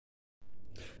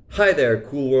Hi there,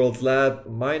 Cool Worlds Lab.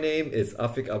 My name is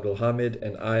Afik Abdulhamid,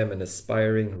 and I am an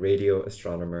aspiring radio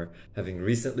astronomer, having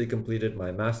recently completed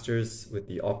my master's with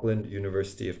the Auckland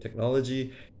University of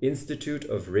Technology Institute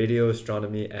of Radio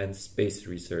Astronomy and Space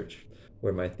Research,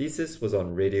 where my thesis was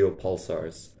on radio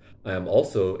pulsars. I am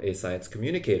also a science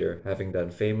communicator, having done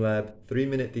FameLab,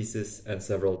 3-minute thesis, and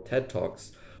several TED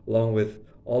Talks, along with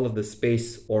all of the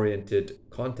space-oriented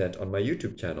content on my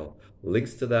YouTube channel.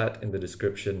 Links to that in the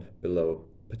description below.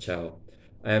 Pachow.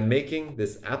 I am making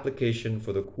this application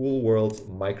for the Cool Worlds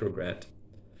Microgrant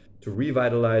to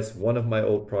revitalize one of my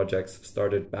old projects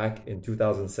started back in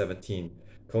 2017,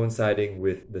 coinciding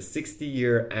with the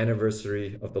 60-year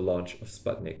anniversary of the launch of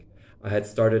Sputnik. I had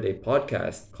started a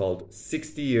podcast called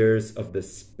 60 Years of the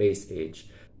Space Age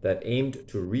that aimed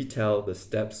to retell the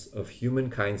steps of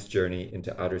humankind's journey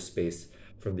into outer space,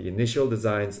 from the initial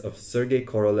designs of Sergei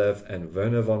Korolev and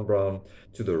Wernher von Braun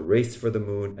to the race for the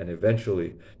moon, and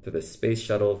eventually to the space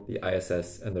shuttle, the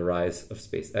ISS, and the rise of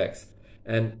SpaceX.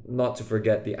 And not to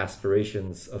forget the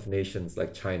aspirations of nations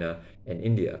like China and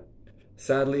India.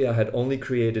 Sadly, I had only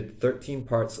created 13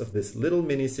 parts of this little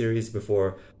mini-series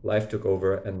before life took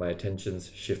over and my attentions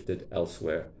shifted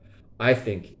elsewhere. I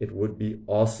think it would be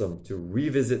awesome to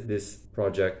revisit this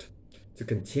project, to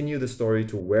continue the story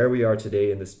to where we are today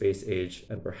in the space age,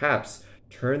 and perhaps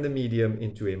turn the medium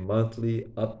into a monthly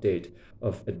update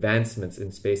of advancements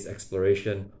in space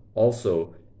exploration,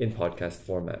 also in podcast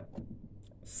format.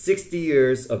 60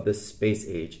 Years of the Space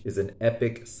Age is an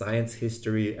epic science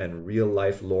history and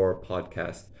real-life lore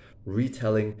podcast,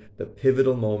 retelling the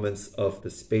pivotal moments of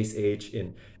the space age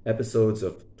in episodes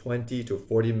of 20 to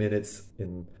 40 minutes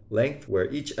in length, where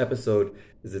each episode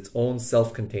is its own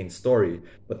self-contained story,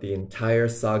 but the entire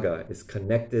saga is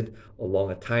connected along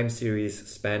a time series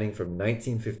spanning from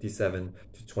 1957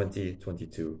 to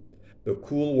 2022. The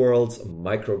Cool Worlds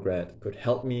Microgrant could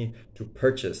help me to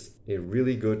purchase a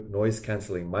really good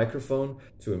noise-canceling microphone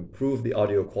to improve the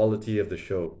audio quality of the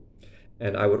show.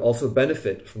 And I would also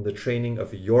benefit from the training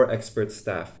of your expert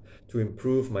staff to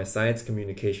improve my science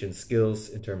communication skills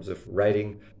in terms of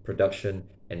writing, production,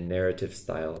 and narrative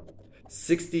style.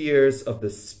 60 years of the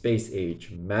space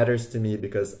age matters to me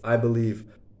because I believe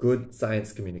good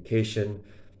science communication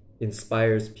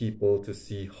inspires people to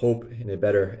see hope in a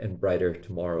better and brighter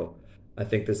tomorrow. I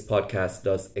think this podcast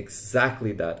does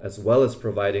exactly that, as well as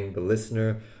providing the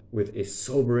listener with a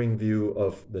sobering view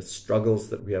of the struggles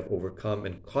that we have overcome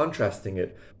and contrasting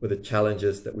it with the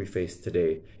challenges that we face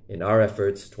today in our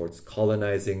efforts towards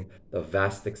colonizing the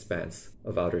vast expanse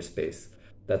of outer space.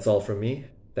 That's all from me.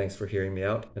 Thanks for hearing me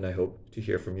out, and I hope to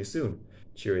hear from you soon.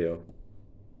 Cheerio.